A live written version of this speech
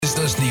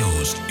Business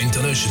news,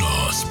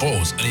 international,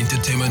 sports and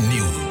entertainment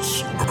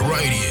news.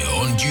 Right here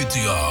on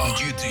GTR.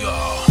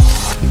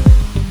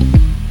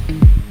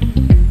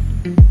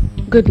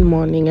 Good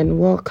morning and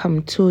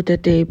welcome to the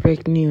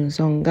Daybreak News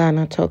on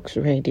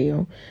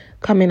GhanaTalksRadio.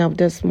 Coming up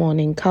this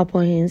morning,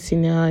 Bulletin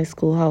Senior High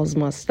School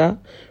housemaster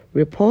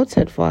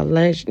reported for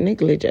alleged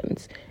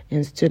negligence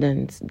in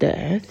students'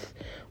 death.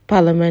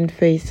 Parliament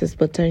faces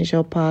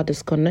potential power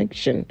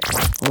disconnection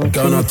over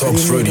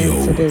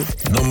GhanaTalksRadio,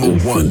 number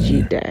ECG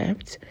one.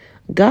 debt.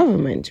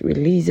 Government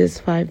releases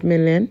 $5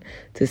 million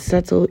to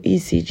settle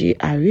ECG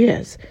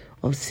arrears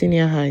of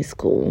senior high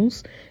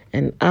schools.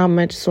 And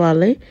Ahmed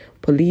Swale,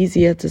 police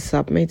here to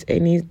submit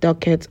any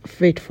docket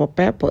fit for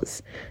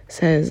purpose,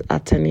 says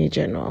Attorney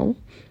General.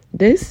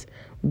 This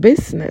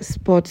business,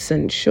 sports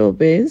and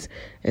showbiz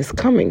is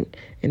coming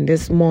in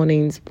this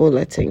morning's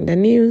bulletin. The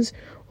news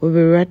will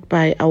be read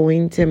by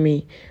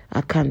Awintemi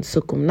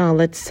Akansukum. Now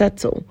let's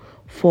settle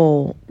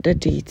for the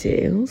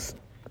details.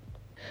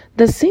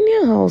 The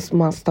senior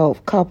housemaster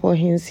of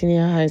Bulletin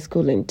Senior High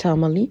School in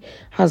Tamale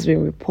has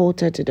been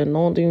reported to the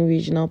Northern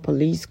Regional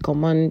Police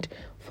Command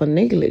for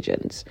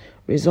negligence,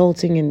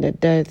 resulting in the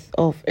death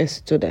of a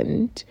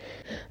student.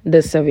 The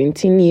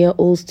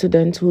 17-year-old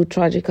student who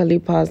tragically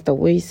passed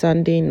away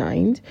Sunday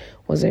night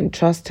was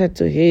entrusted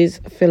to his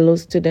fellow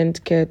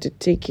student care to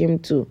take him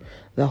to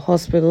the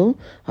hospital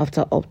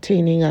after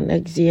obtaining an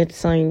exit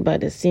signed by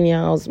the senior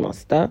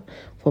housemaster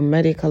for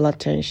medical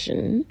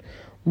attention.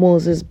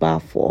 Moses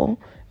Bafor,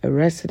 a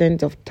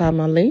resident of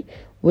Tamale,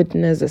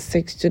 witnessed a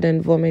sick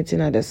student vomiting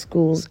at the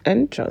school's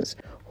entrance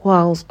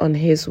whilst on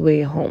his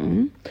way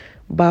home.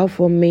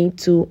 Balfour made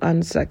two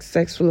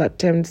unsuccessful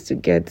attempts to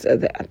get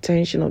the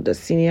attention of the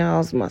senior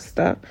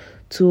housemaster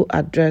to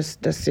address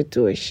the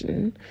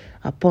situation.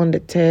 Upon the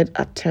third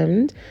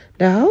attempt,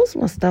 the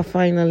housemaster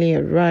finally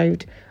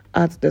arrived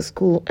at the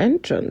school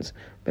entrance,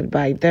 but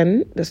by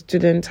then the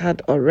student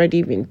had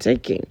already been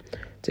taken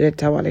to the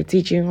Tamale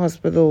Teaching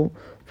Hospital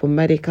for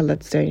medical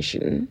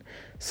attention.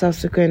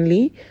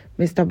 Subsequently,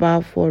 Mr.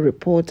 Balfour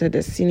reported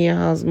the senior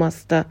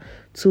housemaster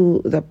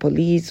to the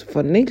police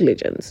for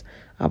negligence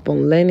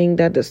upon learning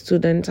that the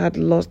student had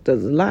lost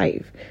his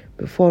life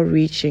before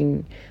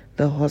reaching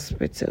the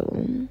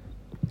hospital.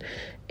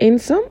 In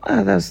some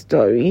other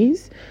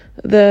stories,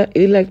 the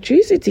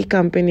Electricity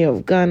Company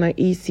of Ghana,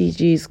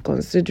 ECG, is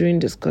considering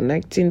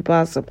disconnecting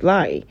power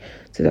supply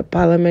to the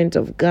Parliament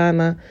of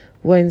Ghana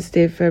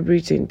Wednesday,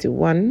 February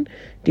 21,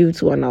 due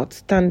to an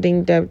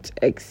outstanding debt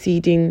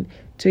exceeding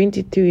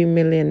 23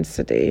 million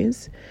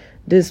cedis.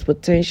 This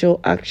potential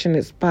action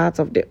is part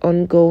of the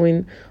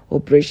ongoing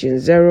Operation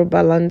Zero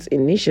Balance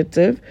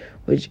initiative,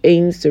 which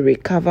aims to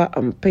recover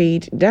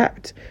unpaid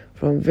debt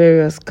from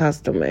various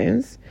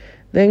customers.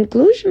 The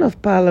inclusion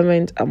of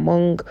Parliament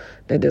among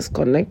the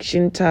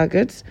disconnection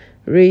targets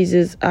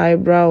raises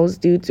eyebrows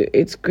due to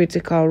its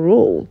critical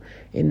role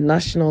in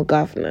national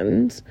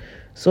governance.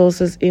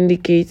 Sources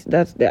indicate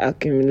that the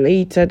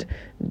accumulated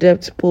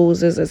debt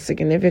poses a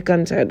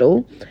significant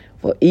hurdle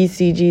for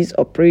ECG's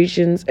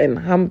operations and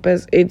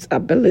hampers its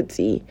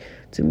ability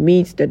to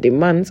meet the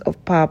demands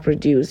of power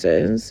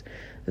producers.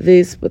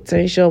 This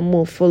potential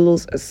move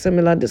follows a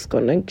similar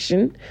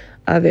disconnection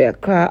at the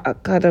Accra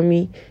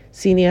Academy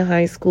Senior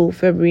High School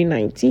February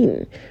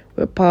 19,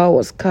 where power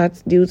was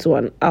cut due to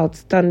an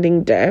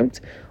outstanding debt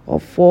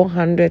of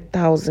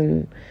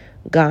 400,000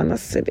 Ghana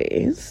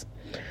cedis.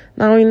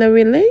 Now, in a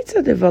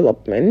related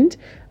development,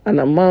 an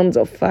amount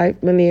of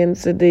 5 million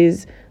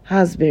cedis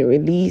has been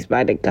released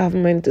by the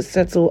government to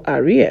settle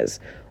arrears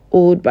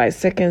owed by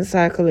second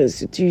cycle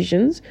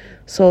institutions.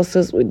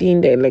 Sources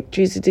within the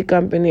Electricity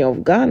Company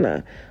of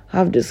Ghana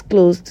have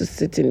disclosed to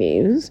City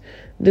News.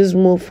 This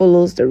move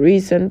follows the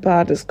recent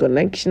power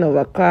disconnection of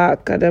Accra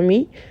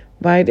Academy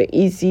by the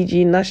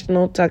ECG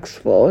National Task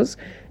Force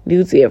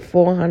due to a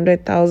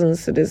 400,000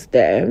 cedis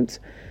debt.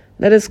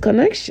 The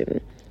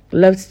disconnection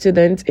left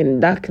students in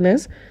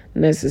darkness,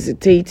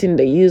 necessitating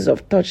the use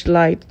of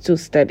torchlight to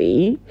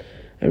study.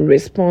 In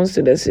response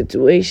to the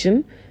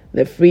situation,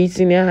 the Free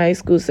Senior High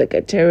School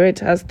Secretariat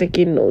has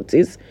taken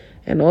notice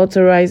and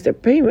authorized the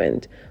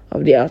payment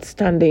of the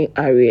outstanding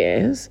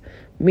arrears.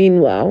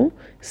 Meanwhile,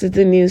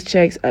 City News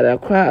checks at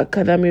Accra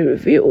Academy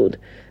revealed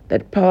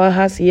that power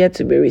has yet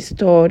to be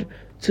restored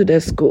to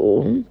the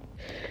school.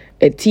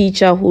 A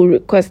teacher who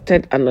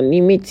requested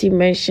anonymity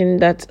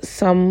mentioned that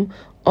some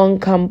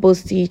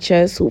on-campus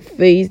teachers who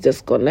face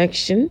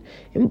disconnection.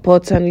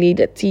 Importantly,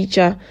 the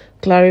teacher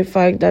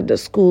clarified that the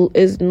school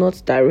is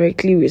not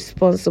directly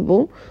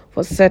responsible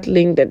for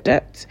settling the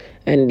debt,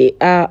 and they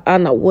are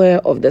unaware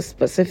of the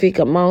specific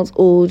amounts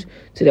owed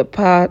to the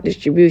power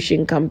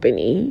distribution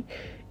company.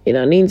 In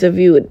an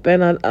interview with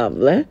Bernard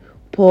Avle,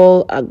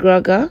 Paul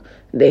Agraga,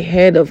 the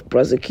head of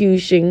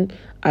prosecution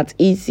at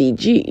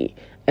ECG,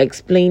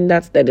 explained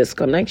that the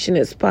disconnection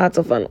is part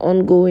of an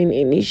ongoing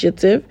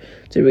initiative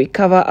to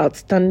recover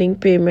outstanding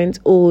payments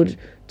owed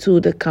to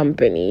the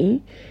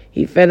company.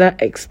 He further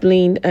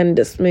explained and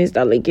dismissed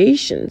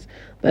allegations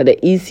that the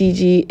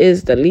ECG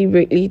is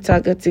deliberately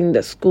targeting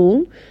the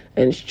school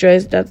and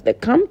stressed that the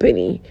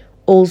company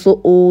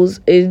also owes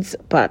its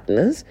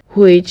partners,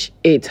 which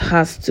it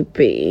has to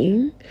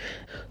pay.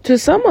 To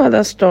some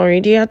other story,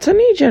 the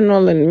Attorney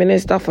General and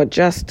Minister for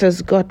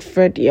Justice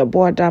Godfred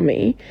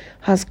Yeboah-Dame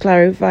has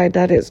clarified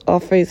that his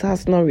office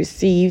has not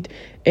received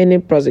any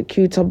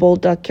prosecutable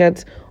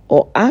docket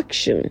or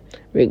action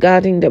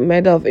regarding the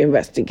murder of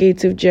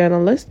investigative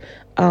journalist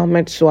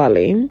Ahmed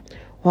Swale.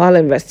 While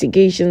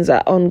investigations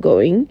are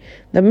ongoing,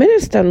 the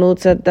minister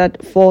noted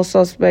that 4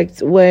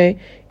 suspects were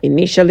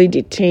initially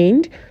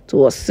detained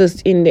to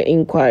assist in the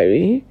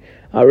inquiry.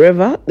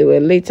 However, they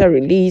were later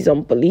released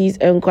on police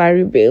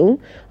inquiry bail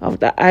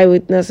after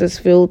eyewitnesses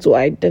failed to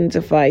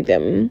identify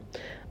them.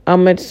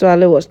 Ahmed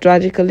Swale was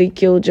tragically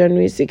killed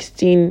January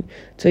 16,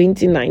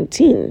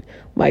 2019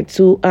 by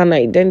 2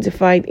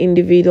 unidentified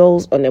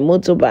individuals on a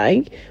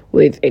motorbike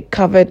with a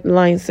covered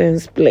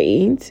license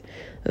plate.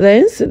 The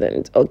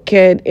incident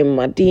occurred in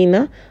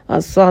Medina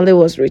as Swale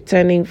was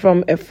returning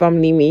from a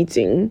family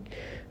meeting.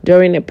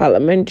 During a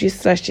parliamentary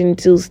session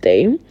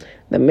Tuesday,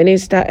 the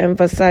minister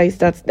emphasized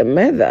that the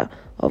murder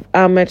of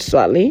Ahmed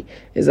Swale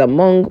is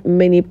among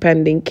many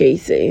pending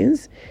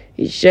cases.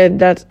 He shared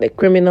that the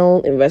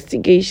Criminal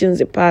Investigations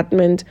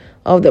Department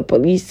of the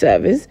Police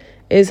Service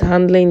is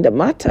handling the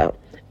matter,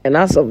 and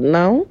as of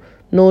now,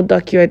 no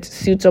document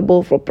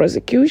suitable for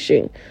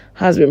prosecution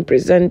has been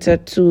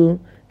presented to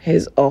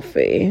his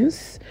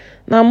office.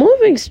 Now,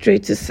 moving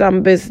straight to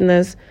some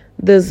business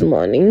this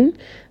morning,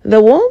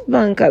 the World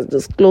Bank has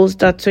disclosed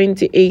that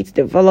 28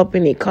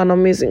 developing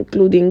economies,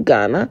 including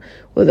Ghana,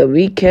 with the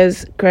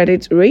weakest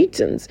credit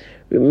ratings,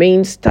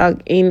 remain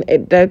stuck in a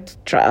debt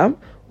trap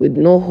with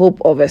no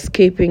hope of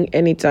escaping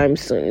anytime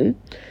soon.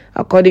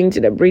 According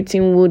to the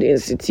Bretton Woods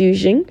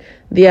Institution,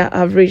 their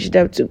average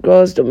debt to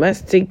gross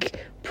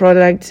domestic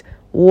product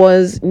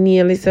was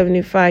nearly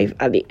 75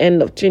 at the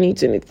end of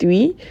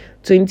 2023,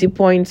 20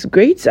 points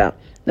greater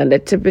than the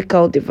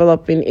typical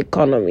developing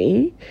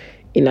economy.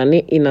 In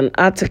an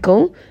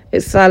article,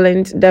 a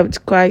silent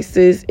debt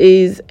crisis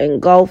is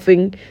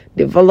engulfing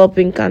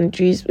developing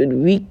countries with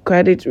weak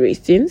credit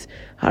ratings.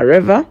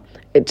 However,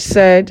 it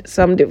said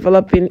some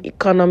developing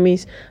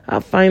economies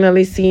are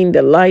finally seeing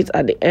the light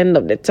at the end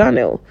of the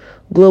tunnel.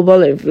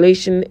 Global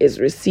inflation is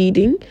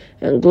receding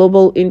and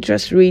global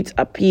interest rates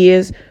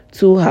appears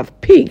to have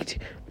peaked,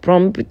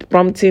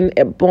 prompting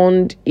a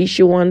bond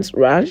issuance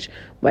rush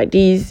by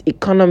these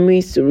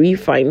economies to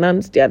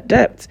refinance their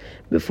debt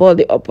before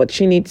the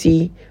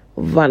opportunity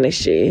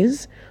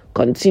vanishes.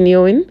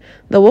 Continuing,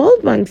 the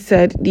World Bank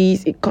said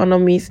these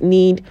economies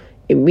need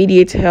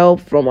immediate help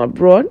from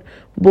abroad,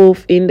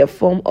 both in the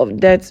form of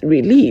debt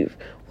relief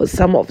for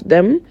some of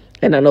them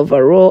and an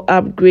overall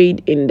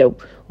upgrade in the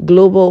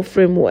global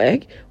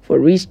framework for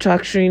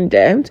restructuring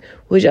debt,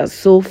 which has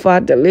so far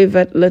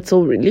delivered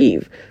little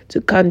relief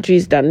to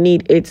countries that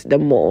need it the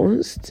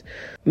most.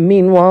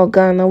 Meanwhile,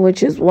 Ghana,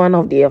 which is one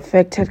of the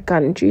affected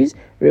countries,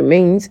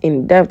 remains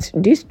in debt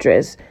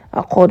distress,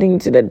 according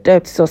to the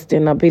debt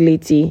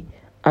sustainability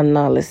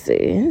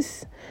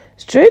analysis.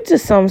 Straight to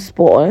some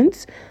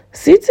sports.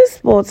 City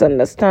Sports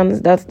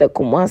understands that the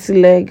Kumasi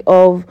leg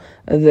of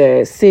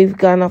the Save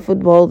Ghana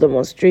football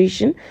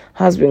demonstration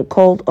has been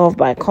called off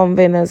by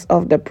conveners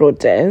of the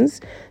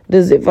protest.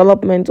 This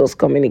development was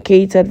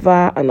communicated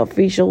via an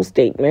official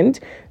statement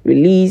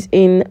released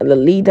in the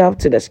lead-up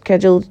to the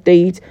scheduled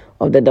date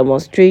of the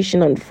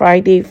demonstration on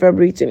Friday,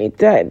 February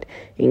 23rd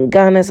in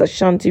Ghana's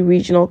Ashanti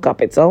regional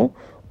capital,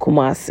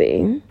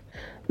 Kumasi.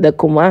 The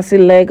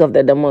Kumasi leg of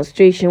the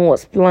demonstration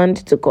was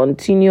planned to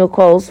continue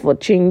calls for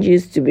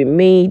changes to be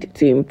made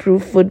to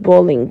improve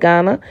football in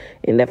Ghana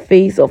in the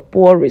face of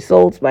poor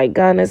results by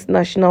Ghana's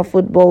national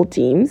football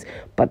teams,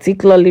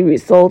 particularly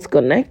results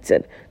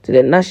connected to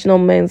the national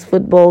men's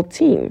football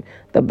team,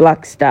 the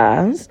Black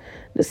Stars.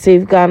 The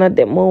Save Ghana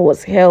demo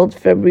was held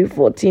February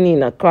 14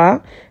 in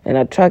Accra and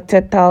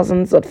attracted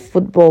thousands of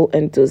football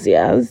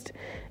enthusiasts.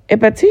 A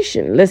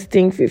petition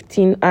listing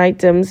 15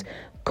 items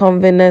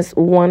conveners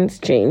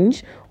want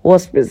change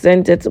was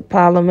presented to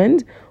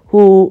Parliament,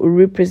 who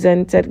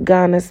represented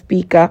Ghana's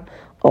Speaker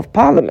of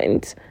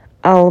Parliament,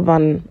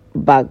 Alban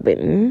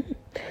Bagbin.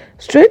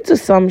 Straight to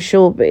some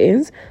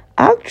showbiz,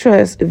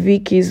 actress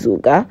Vicky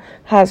Zuga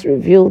has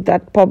revealed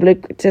that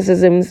public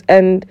criticisms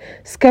and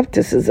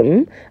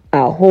skepticism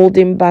are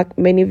holding back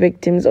many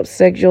victims of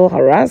sexual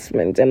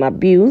harassment and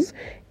abuse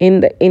in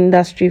the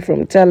industry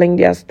from telling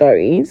their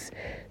stories.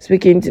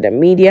 Speaking to the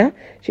media,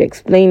 she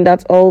explained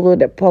that although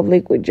the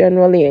public would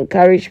generally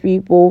encourage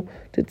people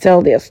to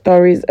tell their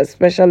stories,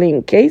 especially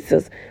in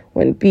cases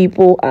when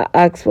people are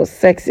asked for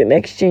sex in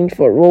exchange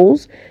for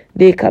roles,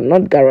 they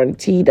cannot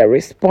guarantee the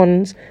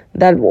response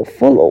that will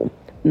follow,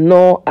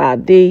 nor are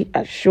they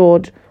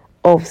assured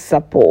of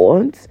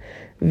support.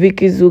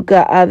 Vicky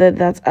Zuka added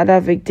that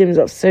other victims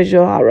of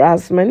sexual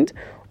harassment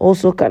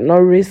also cannot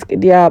risk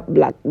their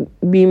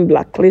being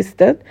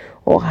blacklisted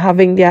or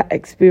having their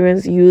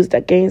experience used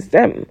against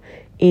them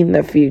in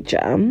the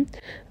future.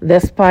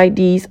 Despite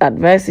these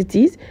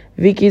adversities,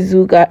 Vicky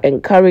Zuga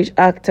encouraged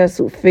actors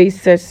who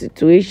face such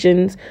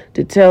situations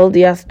to tell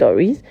their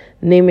stories,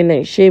 naming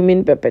and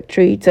shaming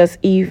perpetrators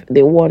if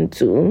they want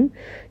to.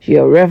 She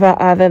however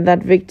added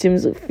that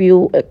victims who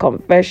feel a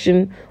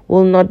confession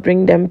will not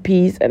bring them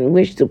peace and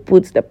wish to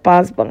put the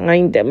past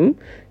behind them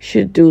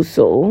should do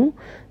so.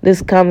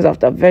 This comes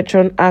after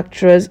veteran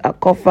actress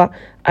Akofa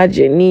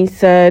Ajeni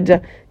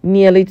said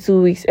nearly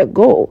 2 weeks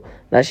ago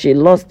that she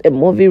lost a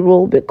movie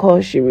role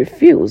because she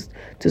refused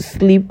to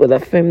sleep with a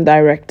film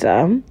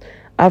director.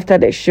 After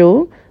the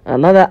show,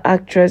 another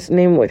actress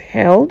named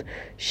Withheld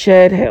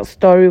shared her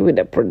story with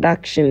the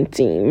production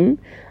team.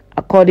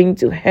 According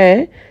to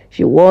her,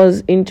 she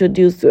was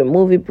introduced to a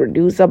movie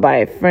producer by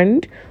a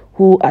friend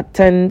who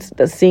attends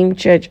the same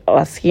church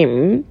as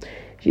him.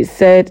 She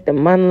said the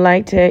man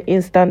liked her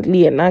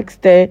instantly and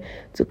asked her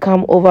to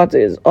come over to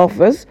his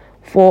office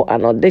for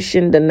an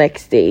audition the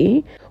next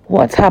day.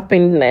 What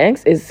happened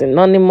next is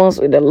synonymous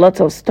with a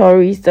lot of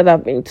stories that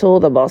have been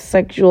told about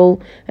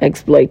sexual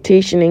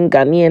exploitation in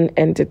Ghanaian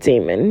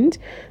entertainment.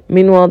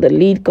 Meanwhile, the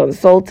lead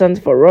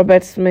consultant for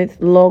Robert Smith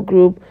Law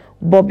Group,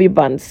 Bobby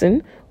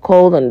Banson,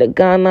 called on the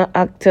Ghana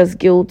Actors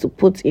Guild to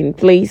put in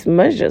place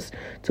measures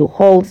to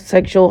halt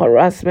sexual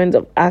harassment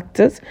of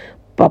actors,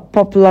 but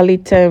popularly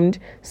termed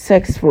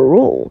sex for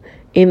role,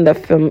 in the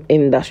film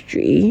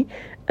industry.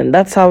 And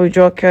that's how we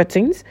draw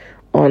curtains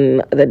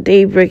on the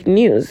Daybreak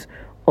News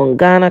on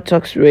Ghana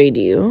Talks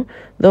Radio.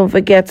 Don't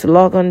forget to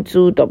log on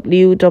to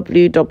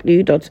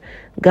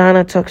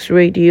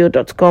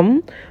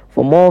www.GhanaTalksRadio.com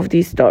for more of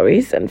these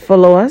stories and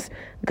follow us,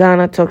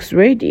 Ghana Talks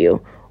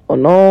Radio,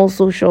 on all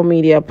social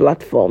media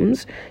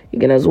platforms. You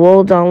can as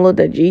well download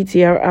the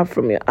GTR app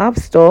from your App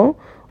Store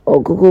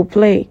or Google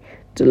Play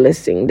to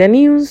listen. The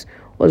news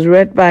was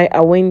read by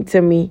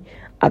Awentemi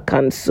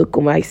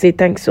Akansukuma. I say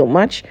thanks so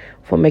much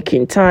for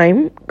making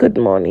time. Good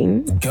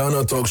morning.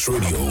 Ghana Talks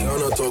Radio.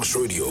 Ghana Talks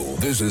Radio.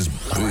 This is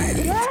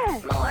big.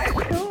 Yes.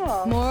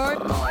 More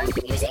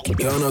music.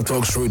 Ghana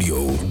Talks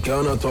Radio.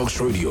 Ghana Talks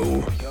Radio.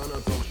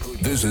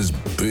 This is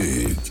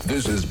big.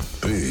 This is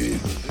big.